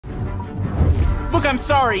Look, I'm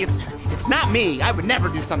sorry. It's not me. I would never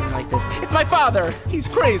do something like this. It's my father. He's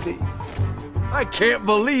crazy. I can't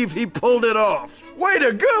believe he pulled it off. Way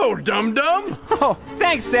to go, dum-dum! Oh,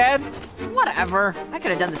 thanks, Dad. Whatever. I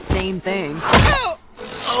could have done the same thing.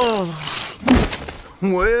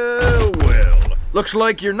 Well, well. Looks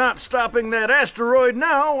like you're not stopping that asteroid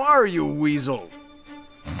now, are you, Weasel?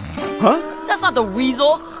 Huh? That's not the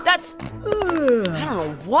weasel. That's... I don't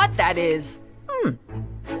know what that is.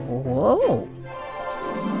 Whoa.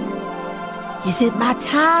 Is it my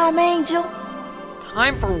time, Angel?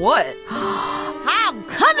 Time for what? I'm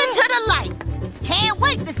coming to the light. Can't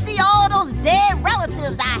wait to see all those dead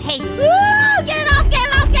relatives I hate. Woo! Get it off, get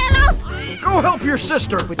it off, get it off! Go help your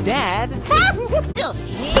sister! But Dad...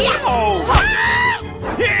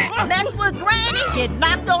 Mess with Granny, get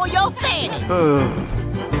knocked on your fanny.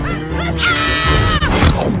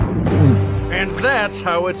 And that's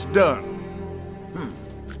how it's done.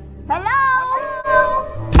 Hello?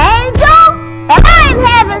 Angel? Am I in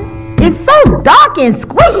heaven? It's so dark and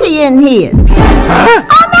squishy in here. Huh?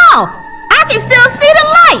 Oh no! I can still see the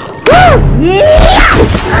light! Woo! Yeah!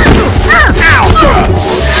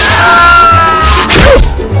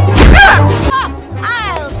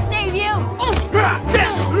 I'll save you.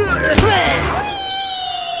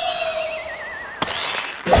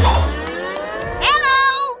 Hello?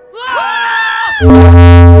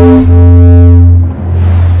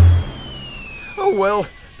 Oh well,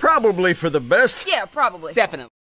 probably for the best. Yeah, probably. Definitely.